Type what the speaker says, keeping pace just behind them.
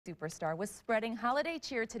Superstar was spreading holiday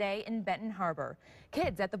cheer today in Benton Harbor.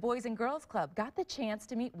 Kids at the Boys and Girls Club got the chance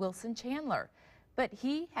to meet Wilson Chandler, but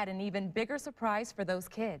he had an even bigger surprise for those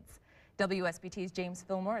kids. WSBT's James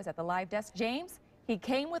Fillmore is at the live desk. James, he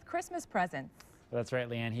came with Christmas presents. That's right,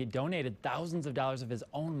 Leanne. He donated thousands of dollars of his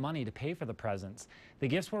own money to pay for the presents. The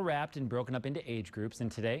gifts were wrapped and broken up into age groups,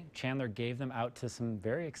 and today Chandler gave them out to some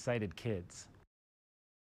very excited kids.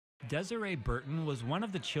 Desiree Burton was one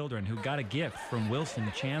of the children who got a gift from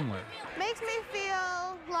Wilson Chandler. Makes me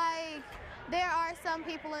feel like there are some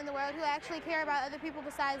people in the world who actually care about other people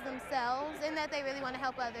besides themselves and that they really want to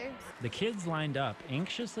help others. The kids lined up,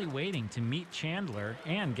 anxiously waiting to meet Chandler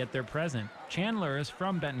and get their present. Chandler is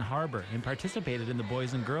from Benton Harbor and participated in the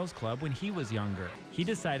Boys and Girls Club when he was younger. He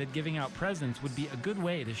decided giving out presents would be a good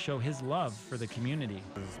way to show his love for the community.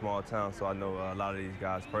 It's a small town, so I know a lot of these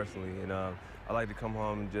guys personally, and I like to come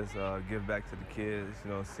home and just give back to the kids,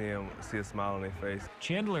 see a smile on their face.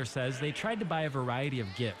 Chandler says they tried to buy a variety of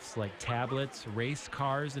gifts like tablets, race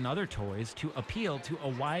cars, and other toys to appeal to a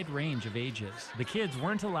wide range of ages. The kids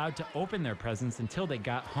weren't allowed to open their presents until they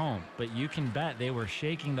got home, but you can bet they were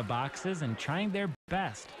shaking the boxes and trying their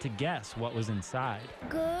best to guess what was inside.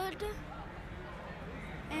 Good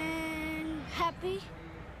and happy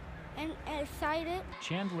and excited.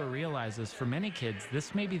 Chandler realizes for many kids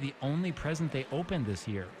this may be the only present they opened this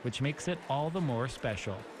year, which makes it all the more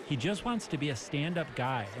special. He just wants to be a stand-up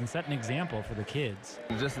guy and set an example for the kids.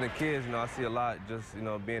 Just in the kids, I see a lot just,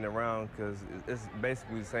 being around, because it's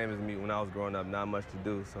basically the same as me when I was growing up, not much to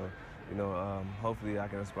do, so, hopefully I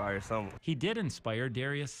can inspire someone. He did inspire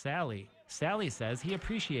Darius Sally. Sally says he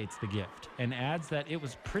appreciates the gift and adds that it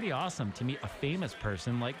was pretty awesome to meet a famous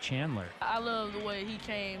person like Chandler. I love the way he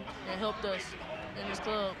came and helped us in this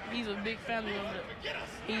club. He's a big family member.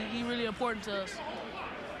 He really important to us.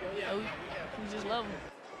 We just love him.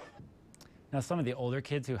 Now, some of the older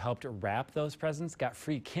kids who helped wrap those presents got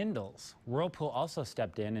free Kindles. Whirlpool also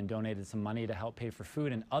stepped in and donated some money to help pay for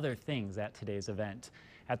food and other things at today's event.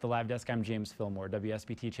 At the live desk, I'm James Fillmore,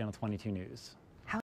 WSBT Channel 22 News.